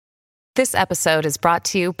This episode is brought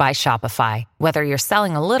to you by Shopify. Whether you're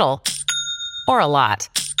selling a little or a lot,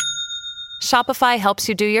 Shopify helps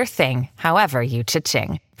you do your thing, however you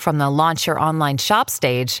cha-ching. From the launch your online shop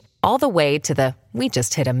stage, all the way to the we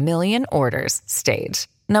just hit 1 million orders stage.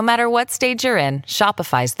 No matter what stage you're in,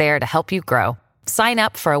 Shopify's there to help you grow. Sign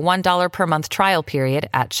up for a $1 per month trial period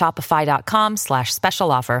at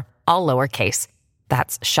shopify.com/special offer, all lowercase.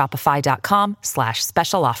 That's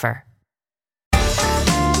shopify.com/special offer.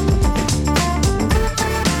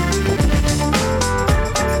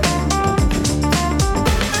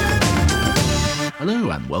 Hello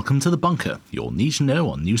and welcome to The Bunker, your need to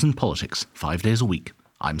know on news and politics, 5 days a week.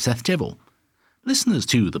 I'm Seth Thévoz. Listeners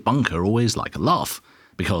to The Bunker always like a laugh,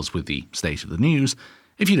 because with the state of the news,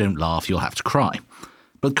 if you don't laugh, you'll have to cry.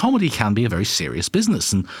 But comedy can be a very serious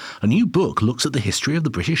business, and a new book looks at the history of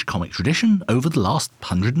the British comic tradition over the last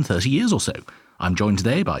 130 years or so. I'm joined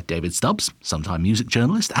today by David Stubbs, sometime music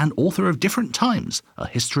journalist and author of Different Times, A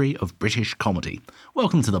History of British Comedy.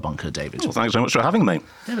 Welcome to The Bunker, David. Well, thanks so much for having me.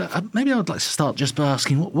 David, maybe I would like to start just by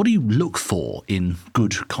asking, what do you look for in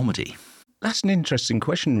good comedy? That's an interesting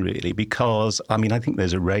question, really, because, I think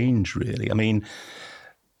there's a range, really. On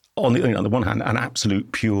the one hand, an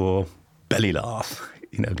absolute pure belly laugh,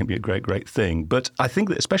 can be a great thing. But I think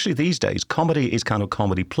that especially these days, comedy is kind of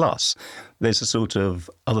comedy plus. There's a sort of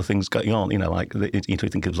other things going on, like you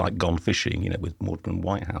think of like Gone Fishing, with Morton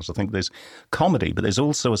Whitehouse. I think there's comedy, but there's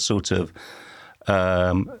also a sort of,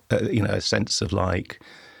 a sense of like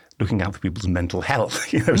looking out for people's mental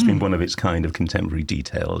health. It's been one of its kind of contemporary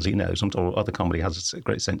details. Some or other comedy has a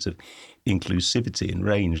great sense of inclusivity and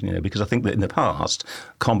range. Because I think that in the past,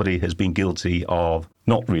 comedy has been guilty of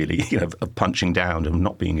not really, of punching down and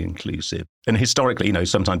not being inclusive. And historically,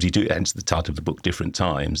 sometimes you do, hence the title of the book, Different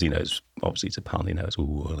Times, it's obviously it's a pun, it's,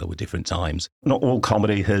 there were different times. Not all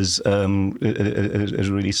comedy has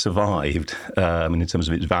really survived in terms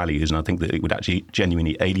of its values. And I think that it would actually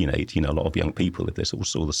genuinely alienate, a lot of young people if they sort of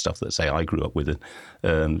saw the stuff that, say, I grew up with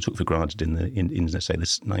and took for granted in say, the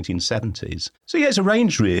 1970s. So, yeah, it's a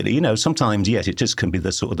range, really. Sometimes, yes, it just can be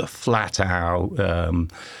the sort of the flat out,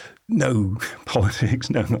 no politics,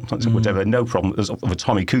 no whatever, no problem of a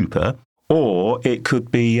Tommy Cooper. Or it could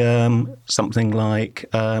be something like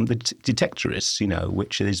The Detectorists,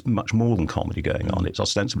 which is much more than comedy going on. It's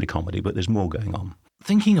ostensibly comedy, but there's more going on.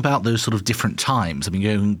 Thinking about those sort of different times,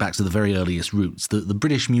 going back to the very earliest roots, the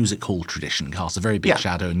British music hall tradition casts a very big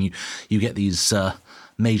shadow, and you get these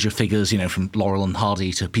major figures, from Laurel and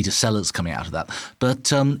Hardy to Peter Sellers coming out of that.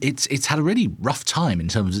 But it's had a really rough time in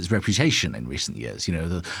terms of its reputation in recent years.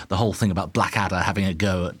 The whole thing about Blackadder having a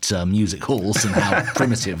go at music halls and how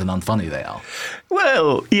primitive and unfunny they are.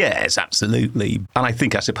 Well, yes, absolutely. And I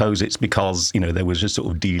suppose it's because, there was just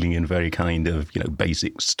sort of dealing in very kind of,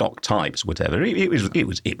 basic stock types, whatever. It was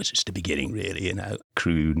just the beginning, really,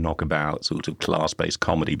 crude, knockabout, sort of class-based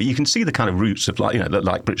comedy. But you can see the kind of roots of,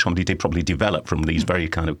 like British comedy did probably develop from these very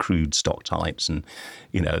kind of crude stock types and,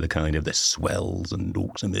 the kind of the swells and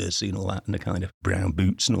Orcs of Mercy and all that, and the kind of brown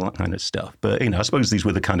boots and all that kind of stuff. But, I suppose these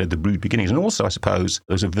were the kind of the rude beginnings. And also, I suppose,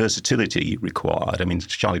 there was a versatility required.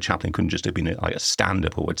 Charlie Chaplin couldn't just have been like a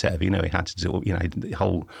stand-up or whatever. He had to do, the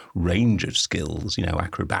whole range of skills,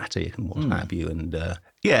 acrobatic and what have you. And,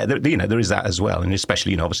 there is that as well. And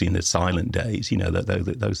especially, obviously in the silent days,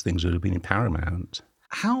 those things would have been paramount.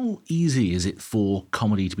 How easy is it for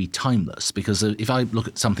comedy to be timeless? Because if I look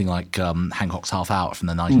at something like Hancock's Half Hour from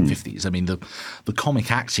the 1950s, the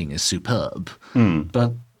comic acting is superb,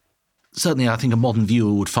 but certainly I think a modern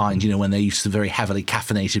viewer would find, when they're used to very heavily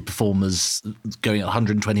caffeinated performers going at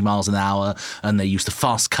 120 miles an hour and they're used to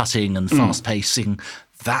fast cutting and fast pacing,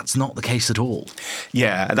 that's not the case at all.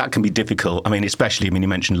 Yeah, that can be difficult. Especially, you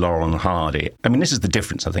mentioned Laurel and Hardy. This is the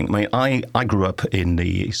difference, I think. I grew up in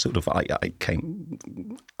the sort of, I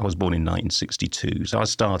was born in 1962, so I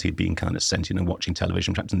started being kind of sentient and watching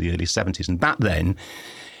television perhaps in the early 70s. And back then,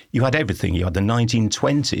 you had everything. You had the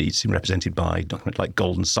 1920s represented by documentaries like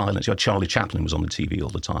Golden Silence. You had Charlie Chaplin was on the TV all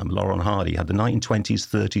the time. Laurel and Hardy had the 1920s,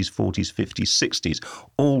 30s, 40s, 50s, 60s,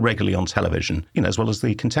 all regularly on television, as well as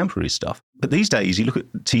the contemporary stuff. But these days, you look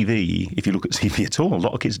at TV, if you look at TV at all, a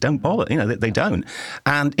lot of kids don't bother. They don't.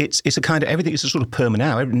 And it's a kind of, everything is a sort of per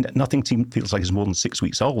now. Nothing feels like it's more than 6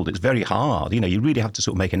 weeks old. It's very hard. You really have to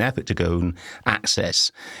sort of make an effort to go and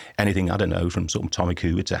access anything, I don't know, from sort of Tommy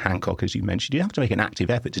Cooper to Hancock, as you mentioned. You have to make an active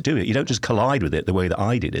effort to to do it. You don't just collide with it the way that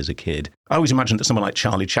I did as a kid. I always imagined that someone like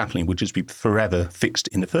Charlie Chaplin would just be forever fixed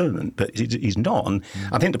in the firmament, but he's not. And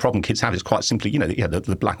I think the problem kids have is quite simply,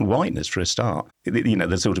 the black and whiteness for a start.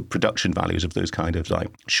 The sort of production values of those kind of like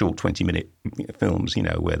short 20-minute films,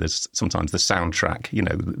 where there's sometimes the soundtrack,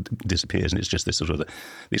 disappears and it's just this sort of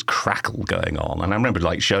this crackle going on. And I remember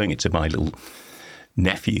like showing it to my little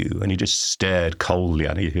nephew and he just stared coldly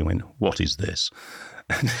at it and went, "What is this?"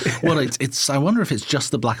 Well, it's. I wonder if it's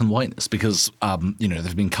just the black and whiteness because,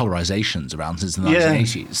 there've been colorizations around since the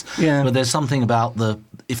 1980s. Yeah. But there's something about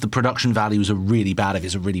if the production values are really bad, if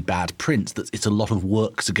it's a really bad print, that it's a lot of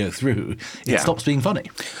work to go through. It stops being funny.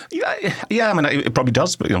 Yeah. I mean, it probably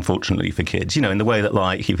does, unfortunately, for kids. In the way that,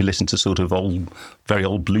 like, if you listen to sort of very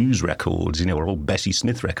old blues records, or old Bessie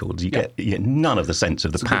Smith records, you get none of the sense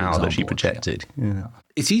of the power that she projected. Yeah.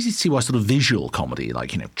 It's easy to see why sort of visual comedy,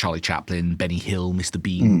 like, Charlie Chaplin, Benny Hill, Mr.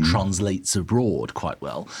 Bean, translates abroad quite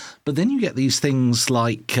well. But then you get these things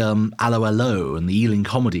like Allo Allo and the Ealing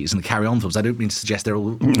comedies and the Carry On films. I don't mean to suggest they're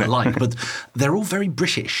all alike, but they're all very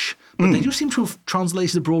British. But they do seem to have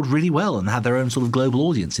translated abroad really well and had their own sort of global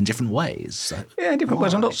audience in different ways. So, in different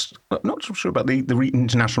ways. I'm not so sure about the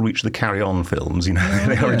international reach of the Carry On films. They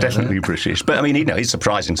are definitely British. But I mean, it's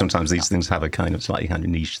surprising sometimes these things have a kind of slightly kind of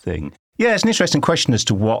niche thing. Yeah, it's an interesting question as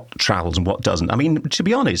to what travels and what doesn't. I mean, to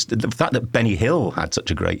be honest, the fact that Benny Hill had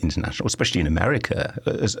such a great international, especially in America,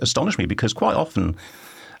 astonished me because quite often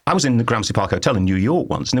I was in the Gramercy Park Hotel in New York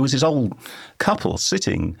once and there was this old couple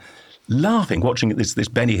sitting laughing, watching this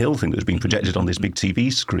Benny Hill thing that was being projected on this big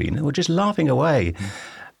TV screen. They were just laughing away.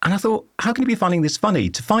 And I thought, how can you be finding this funny?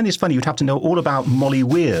 To find this funny, you'd have to know all about Molly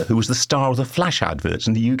Weir, who was the star of the Flash adverts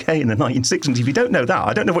in the UK in the 1960s. If you don't know that,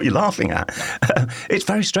 I don't know what you're laughing at. It's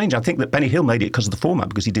very strange. I think that Benny Hill made it because of the format,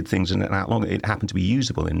 because he did things in that long. It happened to be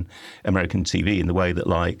usable in American TV in the way that,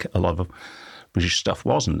 like, a lot of British stuff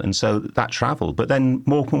wasn't. And so that travelled. But then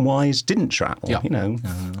Morecambe Wise didn't travel,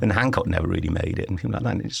 and Hancock never really made it and things like that.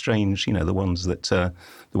 And it's strange, the ones that do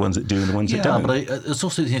and the ones that don't. But it's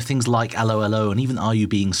also things like Allo Allo and even Are You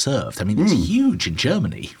Being Served? I mean, it's huge in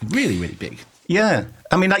Germany. Really, really big. Yeah.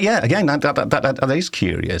 I mean, again, that is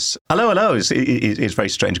curious. Allo is very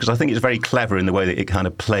strange because I think it's very clever in the way that it kind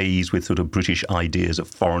of plays with sort of British ideas of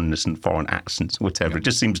foreignness and foreign accents or whatever. It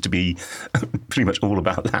just seems to be pretty much all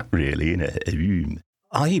about that, really.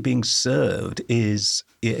 Are You Being Served is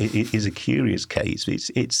a curious case.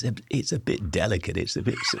 It's a bit delicate. It's a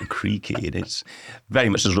bit sort of creaky, and it's very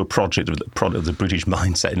much a sort of product of the British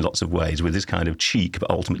mindset in lots of ways, with this kind of cheek, but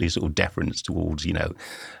ultimately sort of deference towards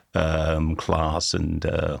class and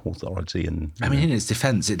authority. And I mean, in its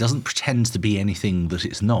defence, it doesn't pretend to be anything that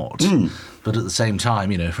it's not. But at the same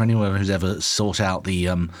time, for anyone who's ever sought out the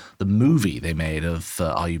movie they made of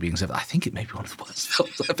Are You Being Served, I think it may be one of the worst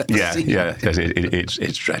films I've ever seen. Yeah,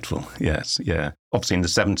 it's dreadful. Yes, yeah. Obviously, in the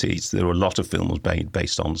 70s, there were a lot of films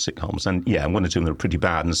based on sitcoms, and one or two of them were pretty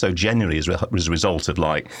bad. And so, generally, as a result of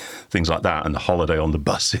like things like that and the holiday on the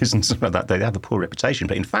buses and stuff like that, they have a poor reputation.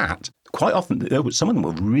 But in fact, quite often, some of them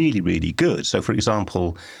were really, really good. So, for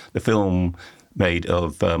example, the film made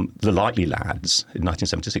of The Lightly Lads in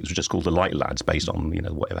 1976 was just called The Lightly Lads, based on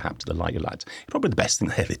whatever happened to the Lightly Lads. Probably the best thing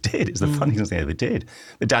they ever did. It's the funniest thing they ever did.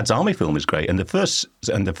 The Dad's Army film is great, and the first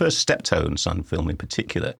Steptoe & Son film in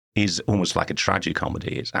particular is almost like a tragic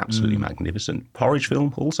comedy. It's absolutely magnificent. Porridge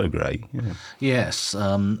film, also great. Yeah. Yes,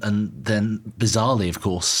 and then bizarrely, of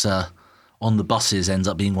course, On the Buses ends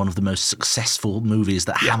up being one of the most successful movies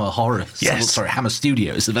that Hammer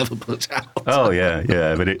Studios have ever put out. Oh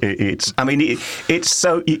yeah, but it's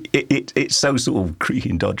so sort of creaky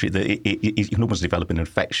and dodgy that you can almost develop an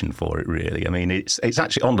affection for it. Really, I mean, it's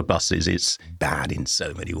actually On the Buses. It's bad in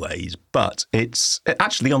so many ways, but it's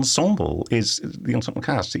actually the ensemble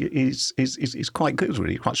cast is quite good,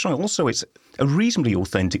 really, quite strong. Also, it's a reasonably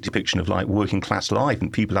authentic depiction of like working class life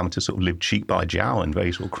and people having to sort of live cheek by jowl in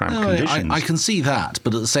very sort of cramped conditions. I can see that,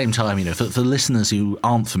 but at the same time, for listeners who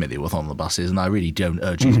aren't familiar with On the Buses, and I really don't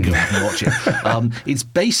urge you to go out and watch it, it's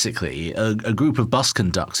basically a group of bus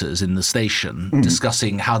conductors in the station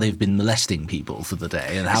discussing how they've been molesting people for the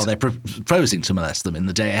day and how they're proposing to molest them in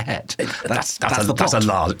the day ahead. That's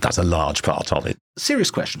a large part of it.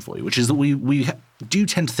 Serious question for you, which is that we do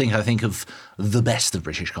tend to think of the best of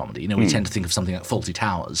British comedy. We tend to think of something like Fawlty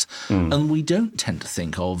Towers, and we don't tend to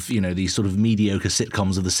think of these sort of mediocre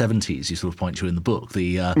sitcoms of the 70s you sort of point to in the book,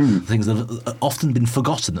 the things that have often been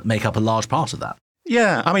forgotten that make up a large part of that.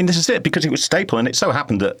 Yeah, I mean, this is it, because it was staple, and it so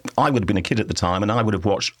happened that I would have been a kid at the time, and I would have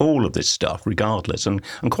watched all of this stuff regardless, and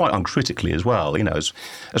quite uncritically as well. As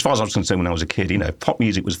far as I was concerned when I was a kid, if pop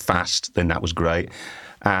music was fast, then that was great.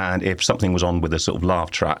 And if something was on with a sort of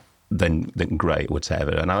laugh track then great,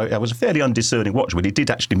 whatever. And I was a fairly undiscerning watcher, but it did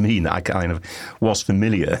actually mean that I kind of was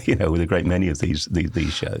familiar, with a great many of these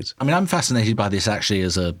shows. I mean, I'm fascinated by this actually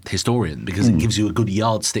as a historian because it gives you a good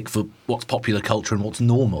yardstick for what's popular culture and what's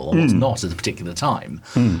normal and what's not at a particular time.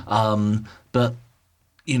 But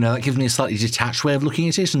that gives me a slightly detached way of looking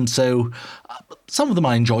at it. And so some of them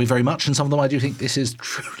I enjoy very much and some of them I do think this is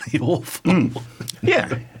truly awful.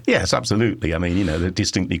 Yeah. Yes, absolutely. I mean, they're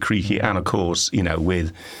distinctly creaky. And of course,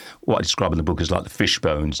 with what I describe in the book as like the fish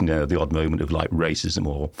bones, the odd moment of like racism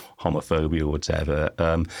or homophobia or whatever.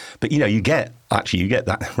 But, you get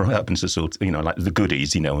that right up into sort of, like the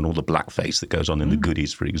goodies, and all the blackface that goes on in the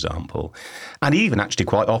goodies, for example. And even actually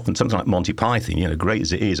quite often, something like Monty Python, great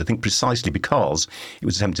as it is, I think precisely because it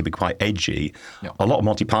was attempted to be quite edgy, a lot of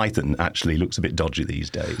Monty Python actually looks a bit dodgy these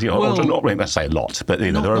days. Not really, I say a lot, but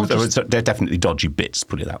there are definitely dodgy bits,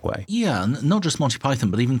 put it that way. Yeah, not just Monty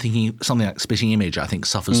Python, but even thinking something like Spitting Image, I think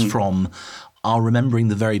suffers from are remembering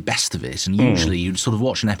the very best of it. And usually you'd sort of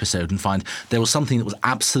watch an episode and find there was something that was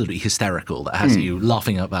absolutely hysterical that has you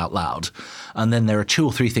laughing up out loud. And then there are 2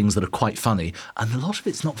 or 3 things that are quite funny. And a lot of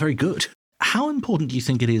it's not very good. How important do you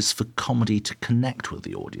think it is for comedy to connect with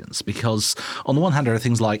the audience? Because on the one hand, there are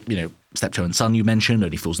things like, Steptoe and Son you mentioned,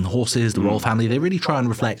 Only Fools and Horses, The Royal Family. They really try and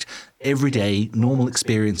reflect everyday, normal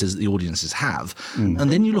experiences that the audiences have.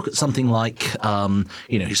 And then you look at something like,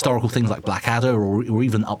 historical things like Blackadder or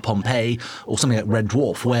even Up Pompeii or something like Red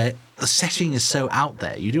Dwarf, where the setting is so out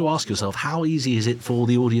there. You do ask yourself, how easy is it for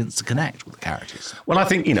the audience to connect with the characters? Well, I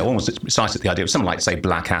think, almost it's precisely the idea of something like, say,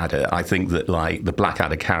 Blackadder. I think that, like, the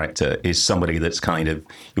Blackadder character is somebody that's kind of,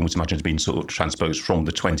 you almost imagine as being sort of transposed from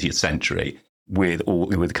the 20th century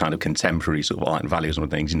with kind of contemporary sort of art and values and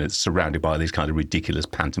things, surrounded by these kind of ridiculous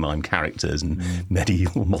pantomime characters and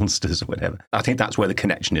medieval monsters or whatever. I think that's where the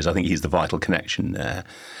connection is. I think he's the vital connection there.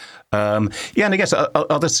 And I guess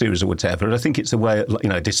other series or whatever, I think it's a way,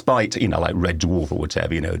 despite, like Red Dwarf or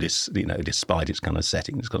whatever, despite its kind of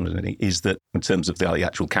setting, is that in terms of the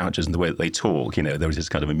actual characters and the way that they talk, there is this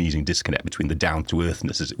kind of amusing disconnect between the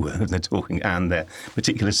down-to-earthness, as it were, of their talking and their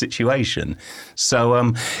particular situation. So,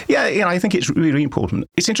 I think it's really important.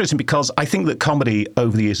 It's interesting because I think that comedy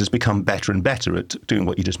over the years has become better and better at doing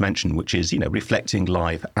what you just mentioned, which is, reflecting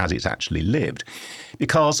life as it's actually lived.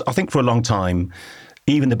 Because I think for a long time,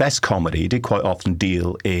 even the best comedy did quite often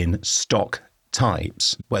deal in stock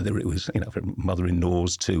types, whether it was, from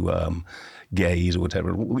mother-in-laws to gays or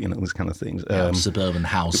whatever, those kind of things. Suburban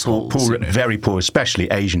households. Very poor, especially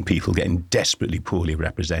Asian people getting desperately poorly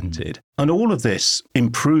represented. And all of this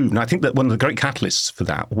improved. And I think that one of the great catalysts for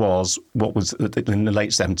that was what was in the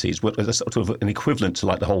late 70s, what was a sort of an equivalent to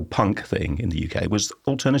like the whole punk thing in the UK, was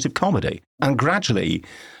alternative comedy. And gradually,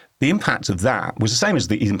 the impact of that was the same as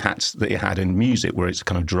the impact that it had in music, where it's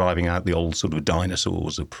kind of driving out the old sort of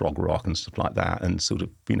dinosaurs of prog rock and stuff like that, and sort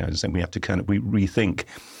of, saying we have to kind of rethink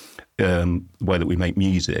the way that we make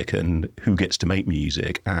music and who gets to make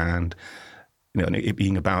music, and and it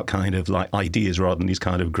being about kind of like ideas rather than these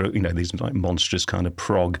kind of these like monstrous kind of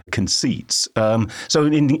prog conceits. So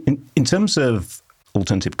in terms of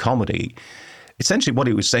alternative comedy, essentially what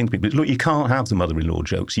it was saying to people is, look, you can't have the mother-in-law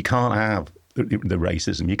jokes, you can't have the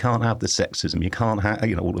racism, you can't have the sexism, you can't have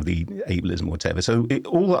all of the ableism, whatever. So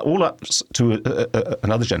all up to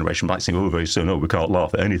another generation might say, very soon, we can't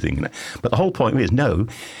laugh at anything. But the whole point is, no,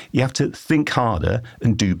 you have to think harder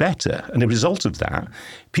and do better. And the result of that,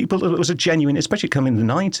 it was a genuine, especially coming in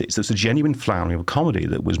the 90s, there was a genuine flowering of comedy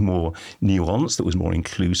that was more nuanced, that was more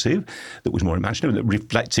inclusive, that was more imaginative, that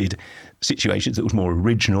reflected situations, that was more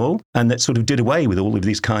original, and that sort of did away with all of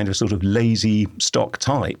these kind of sort of lazy stock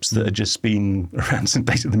types that had just been around since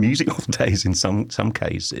basically the music hall days in some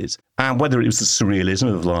cases. And whether it was the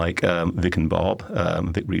surrealism of like Vic and Bob,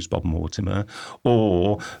 Vic Reeves, Bob Mortimer,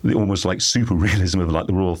 or the almost like super realism of like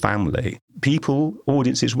the Royal Family,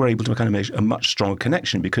 audiences were able to kind of make a much stronger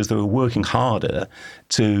connection because they were working harder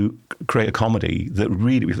to create a comedy that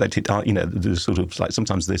really reflected, the sort of like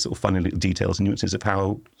sometimes the sort of funny little details and nuances of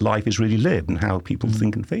how life is really lived and how people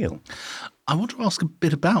think and feel. I want to ask a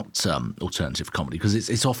bit about alternative comedy because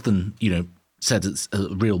it's often, said it's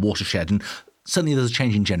a real watershed, and certainly there's a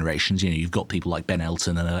change in generations. You've got people like Ben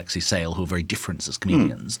Elton and Alexei Sale who are very different as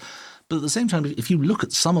comedians. But at the same time, if you look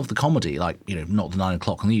at some of the comedy, like, Not the 9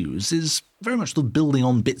 o'clock news, is very much the building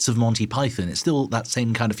on bits of Monty Python. It's still that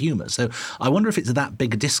same kind of humour. So I wonder if it's that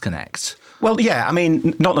big a disconnect. Well, yeah, I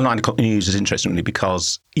mean, Not the 9 o'clock news is interesting really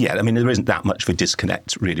because, there isn't that much of a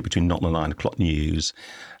disconnect really between Not the 9 o'clock news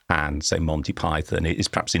and, say, Monty Python. It is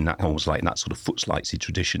perhaps in that almost like in that sort of Footslightsy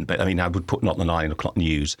tradition. But, I would put Not the 9 o'clock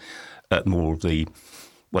news at more of the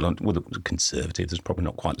conservative is probably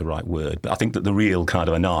not quite the right word, but I think that the real kind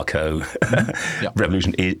of anarcho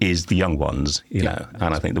revolution is the young ones, you know,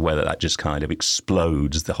 and I think the way that just kind of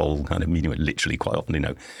explodes the whole kind of medium, literally quite often, you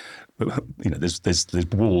know, there's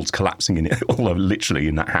walls collapsing in it, all over, literally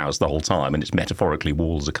in that house the whole time, and it's metaphorically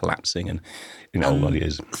walls are collapsing, and you know what it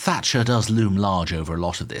is. Thatcher does loom large over a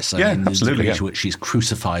lot of this. I mean, absolutely. The degree to which she's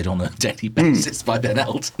crucified on a daily basis by Ben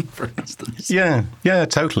Elton, for instance. Yeah,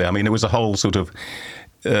 totally. I mean, there was a whole sort of.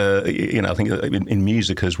 I think in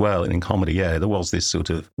music as well and in comedy, there was this sort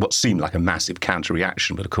of what seemed like a massive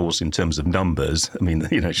counter-reaction, but of course, in terms of numbers, I mean,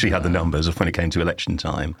 you know, she had the numbers when it came to election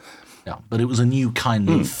time. Yeah, but it was a new kind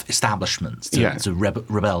of establishment to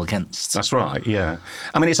rebel against. That's right, yeah.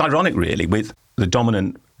 I mean, it's ironic, really, with the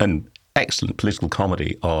dominant and excellent political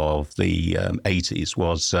comedy of the 80s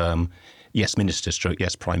was Yes Minister /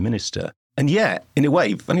 Yes Prime Minister. And yet, in a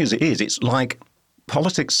way, funny as it is, it's like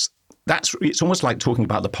politics, it's almost like talking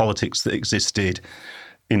about the politics that existed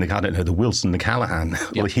in the Wilson, the Callaghan,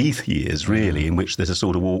 or the Heath years, really, in which there's a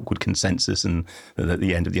sort of awkward consensus, and at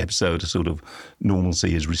the end of the episode, a sort of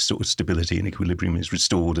normalcy is restored, stability and equilibrium is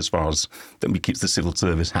restored as far as that keeps the civil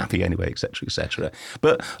service happy anyway, etc., etc.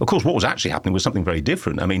 But of course, what was actually happening was something very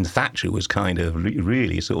different. I mean, Thatcher was kind of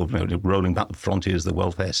really sort of rolling back the frontiers, the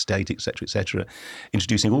welfare state, etc.,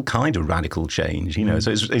 introducing all kind of radical change. You know,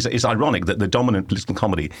 so it's ironic that the dominant political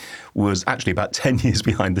comedy was actually about 10 years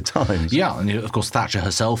behind the times. Yeah, and of course, Thatcher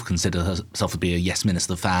herself considered herself to be a Yes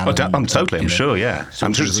Minister fan. I'm sure, yeah.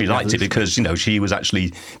 I'm sure she liked it because, you know, she was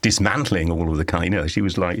actually dismantling all of the kind, you know, she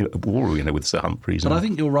was like at war, you know, with Sir Humphreys. But I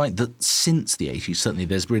think you're right that since the 80s, certainly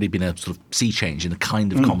there's really been a sort of sea change in the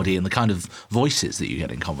kind of comedy and the kind of voices that you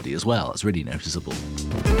get in comedy as well. It's really noticeable.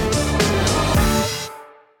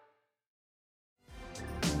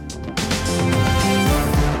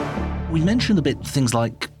 We mentioned a bit things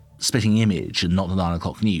like Splitting Image and Not the 9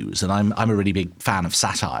 o'clock News, and I'm a really big fan of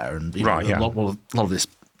satire, and a lot of this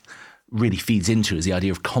really feeds into is the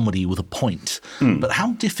idea of comedy with a point. But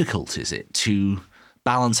how difficult is it to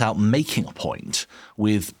balance out making a point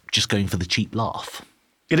with just going for the cheap laugh?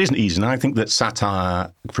 It isn't easy, and I think that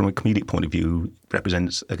satire, from a comedic point of view,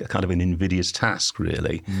 represents a kind of an invidious task,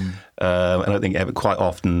 really. And I think quite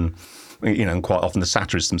often the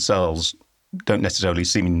satirists themselves don't necessarily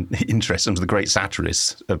seem interested. Some of the great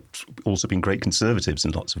satirists have also been great conservatives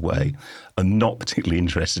in lots of ways, and not particularly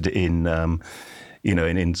interested in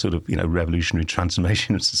in sort of, revolutionary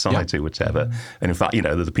transformation of society or whatever. And in fact,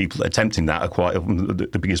 the people attempting that are quite often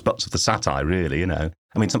the biggest butts of the satire, really, I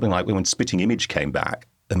mean, something like when Spitting Image came back,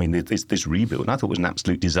 I mean, this reboot, and I thought it was an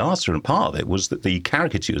absolute disaster. And part of it was that the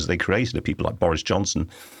caricatures they created of people like Boris Johnson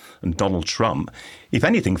and Donald Trump, if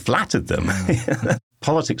anything, flattered them.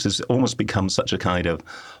 Politics has almost become such a kind of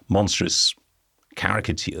monstrous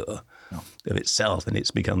caricature of itself, and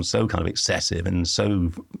it's become so kind of excessive and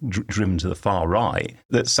so driven to the far right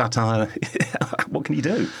that satire, what can you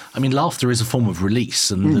do? I mean, laughter is a form of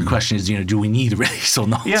release, and the question is, do we need a release or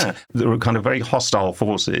not? Yeah, there are kind of very hostile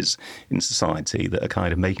forces in society that are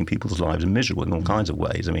kind of making people's lives miserable in all kinds of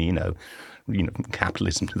ways. I mean, from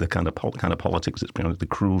capitalism to the kind of politics that's been the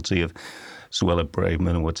cruelty of Suella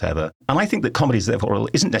Braverman or whatever. And I think that comedy, therefore,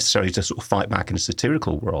 isn't necessarily to sort of fight back in a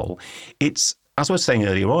satirical role. It's, as I was saying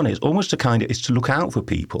earlier on, it's almost it's to look out for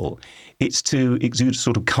people. It's to exude a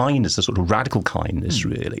sort of kindness, a sort of radical kindness,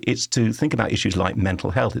 really. It's to think about issues like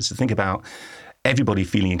mental health. It's to think about everybody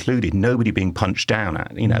feeling included, nobody being punched down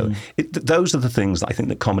at, Those are the things that I think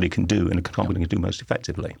that comedy can do, and comedy can do most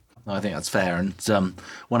effectively. I think that's fair. And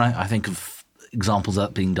when I think of examples of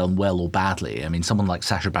that being done well or badly, I mean, someone like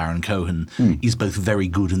Sacha Baron Cohen is both very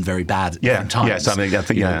good and very bad at different times. Yes, I mean, I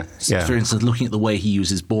think, For instance, looking at the way he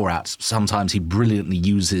uses Borat, sometimes he brilliantly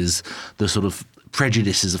uses the sort of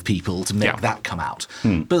prejudices of people to make that come out.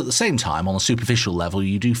 But at the same time, on a superficial level,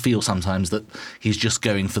 you do feel sometimes that he's just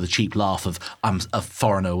going for the cheap laugh of, I'm a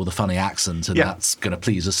foreigner with a funny accent, and that's going to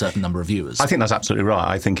please a certain number of viewers. I think that's absolutely right.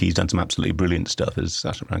 I think he's done some absolutely brilliant stuff as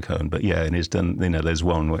Sacha Baron Cohen. But and he's done, there's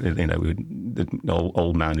one, the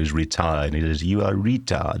old man who's retired, and he says, "You are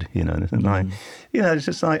retard," and it's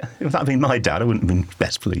just like, if that had been my dad, I wouldn't have been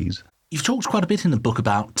best pleased. You've talked quite a bit in the book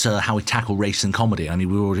about how we tackle race in comedy. I mean,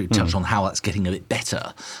 we already touched on how that's getting a bit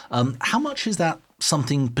better. How much is that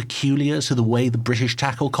something peculiar to the way the British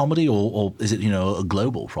tackle comedy, or is it, a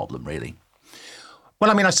global problem, really?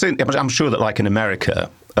 Well, I mean, I'm sure that, like in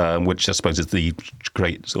America, which I suppose is the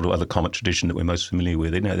great sort of other comic tradition that we're most familiar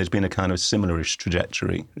with, there's been a kind of similarish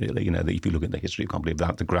trajectory, really. That if you look at the history of comedy,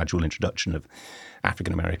 about the gradual introduction of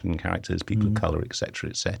African American characters, people of colour, etc.,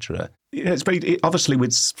 etc. It's very obviously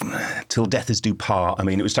with Till Death Us Do Part. I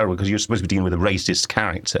mean, it was terrible because you're supposed to be dealing with a racist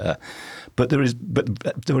character, but there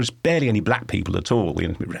was barely any black people at all.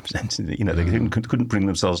 Represented. They couldn't bring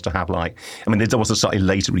themselves to have there was a slightly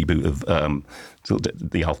later reboot of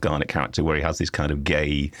the Alf Garnett character where he has this kind of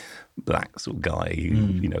gay black sort of guy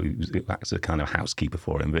who acts as a kind of housekeeper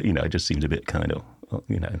for him, but it just seemed a bit kind of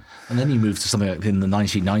And then you move to something like in the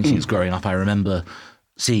 1990s. Growing up, I remember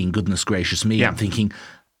seeing Goodness Gracious Me and thinking,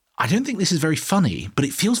 I don't think this is very funny, but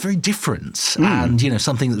it feels very different and,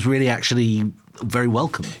 something that's really actually very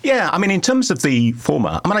welcome. Yeah, I mean, in terms of the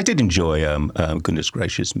format, I did enjoy Goodness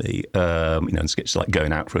Gracious Me, and sketches like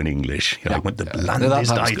Going Out for an English, like the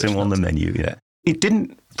blandest item on the menu, It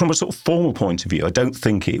didn't, from a sort of formal point of view, I don't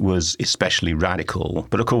think it was especially radical.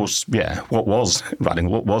 But of course, what was radical,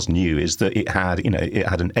 what was new is that it had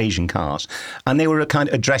an Asian cast, and they were kind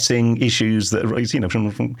of addressing issues that arose,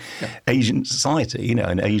 from Asian society,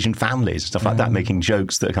 and Asian families, stuff like that, making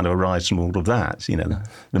jokes that kind of arise from all of that.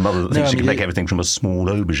 The mother that thinks she can make everything from a small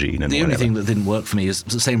aubergine. And the only thing that didn't work for me is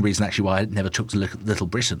the same reason actually why I never took to Little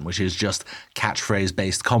Britain, which is just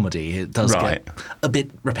catchphrase-based comedy. It does get a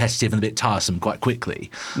bit repetitive and a bit tiresome quite quickly.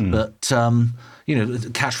 But,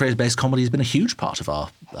 catchphrase-based comedy has been a huge part of our,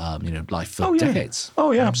 life for decades.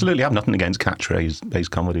 Oh, yeah, absolutely. I have nothing against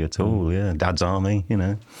catchphrase-based comedy at all, Dad's Army,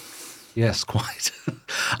 Yes, quite.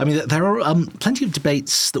 There are plenty of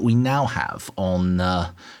debates that we now have on,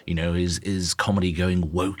 is comedy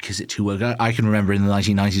going woke? Is it too woke? I can remember in the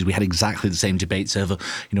 1990s we had exactly the same debates over,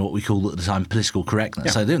 what we called at the time political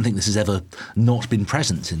correctness. I don't think this has ever not been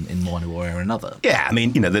present in one way or another. Yeah,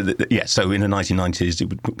 so in the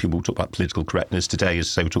 1990s, people talk about political correctness. Today,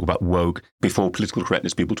 so we talk about woke. Before political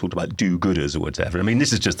correctness, people talked about do-gooders or whatever.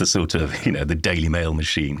 This is just the sort of, the Daily Mail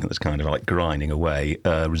machine that's kind of like grinding away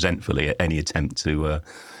resentfully at any attempt to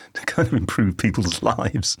kind of improve people's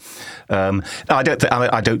lives. I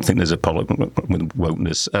don't think there's a problem with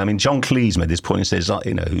wokeness. John Cleese made this point and says,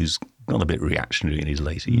 who's gone a bit reactionary in his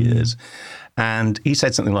later years, and he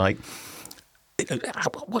said something like,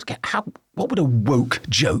 what would a woke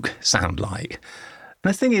joke sound like?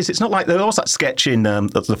 And the thing is, it's not like there was that sketch in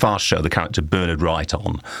the Fast Show, the character Bernard Wright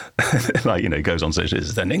on, goes on,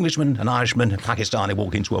 says, an Englishman, an Irishman, a Pakistani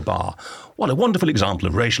walk into a bar. What a wonderful example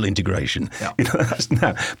of racial integration. Yeah.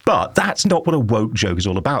 But that's not what a woke joke is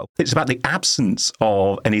all about. It's about the absence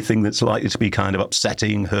of anything that's likely to be kind of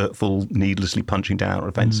upsetting, hurtful, needlessly punching down or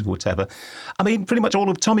offensive, whatever. Pretty much all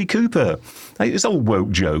of Tommy Cooper. It's all woke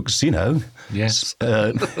jokes, Yes.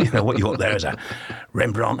 What you want there is a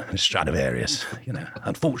Rembrandt and Stradivarius,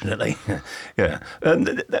 Unfortunately,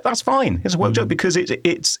 that's fine. It's a woke joke because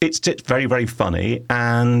it's very, very funny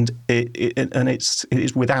and it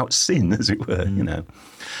is without sin, as it were.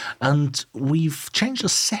 And we've changed the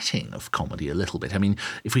setting of comedy a little bit.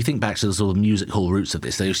 If we think back to the sort of music hall roots of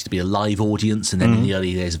this, there used to be a live audience, and then in the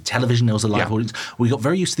early days of television, there was a live audience. We got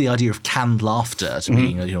very used to the idea of canned laughter to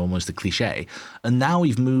being almost a cliche. And now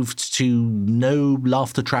we've moved to no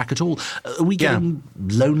laughter track at all. Are we getting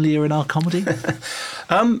lonelier in our comedy?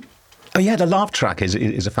 The laugh track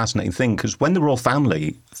is a fascinating thing because when the Royal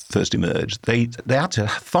Family first emerged, they had to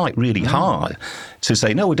fight really hard to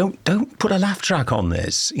say, no, don't put a laugh track on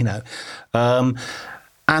this,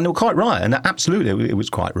 And they were quite right, and absolutely it was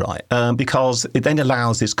quite right, because it then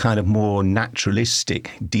allows this kind of more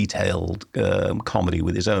naturalistic, detailed comedy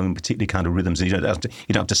with its own particular kind of rhythms. You don't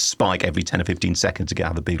have to spike every 10 or 15 seconds to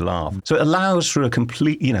have a big laugh. So it allows for a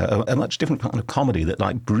complete, a much different kind of comedy that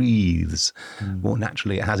breathes more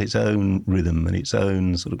naturally. It has its own rhythm and its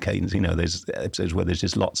own sort of cadence. There's episodes where there's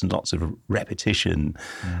just lots and lots of repetition,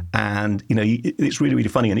 and it's really, really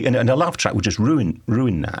funny. And a laugh track would just ruin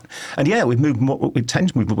that. And we tend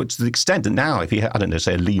to move to the extent that now, if you had,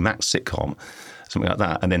 say a Lee Mack sitcom, something like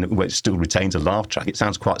that, and then where it still retains a laugh track, it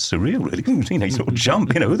sounds quite surreal, really. You sort of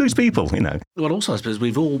jump, who are those people, Well, also, I suppose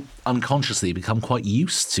we've all unconsciously become quite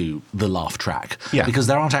used to the laugh track, because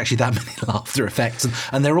there aren't actually that many laughter effects,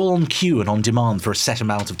 and they're all on cue and on demand for a set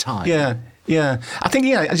amount of time. Yeah, I think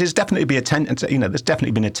there's definitely there's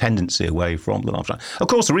definitely been a tendency away from the laugh track. Of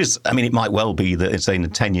course, there is. It might well be that it's in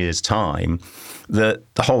 10 years' time that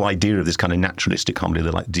the whole idea of this kind of naturalistic comedy,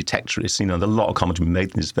 the detectorists, there's a lot of comedy made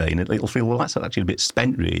in this vein, and it'll feel, well, that's actually a bit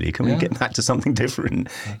spent, really. Can we get back to something different?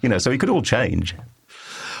 So it could all change.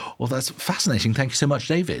 Well, that's fascinating. Thank you so much,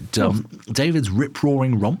 David. David's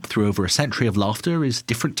rip-roaring romp through over a century of laughter is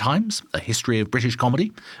Different Times, A History of British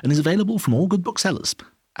Comedy, and is available from all good booksellers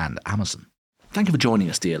and Amazon. Thank you for joining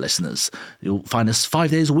us, dear listeners. You'll find us 5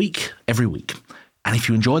 days a week, every week. And if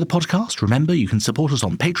you enjoy the podcast, remember you can support us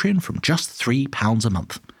on Patreon from just £3 a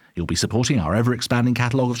month. You'll be supporting our ever-expanding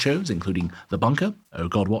catalogue of shows, including The Bunker, Oh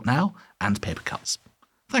God, What Now, and Paper Cuts.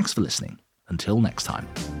 Thanks for listening. Until next time.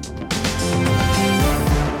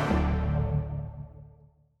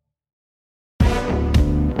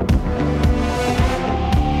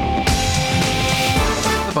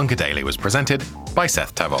 The Bunker Daily was presented by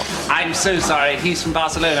Seth Thévoz. I'm so sorry, he's from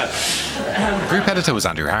Barcelona. Group editor was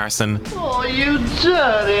Andrew Harrison. Oh, you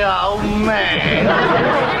dirty old man.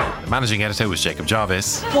 The managing editor was Jacob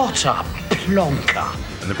Jarvis. What a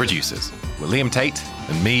plonker. And the producers were Liam Tate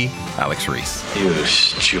and me, Alex Reese. You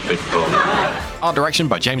stupid bum. Art direction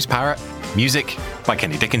by James Parrott. Music by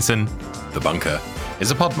Kenny Dickinson. The Bunker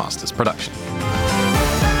is a Podmasters production.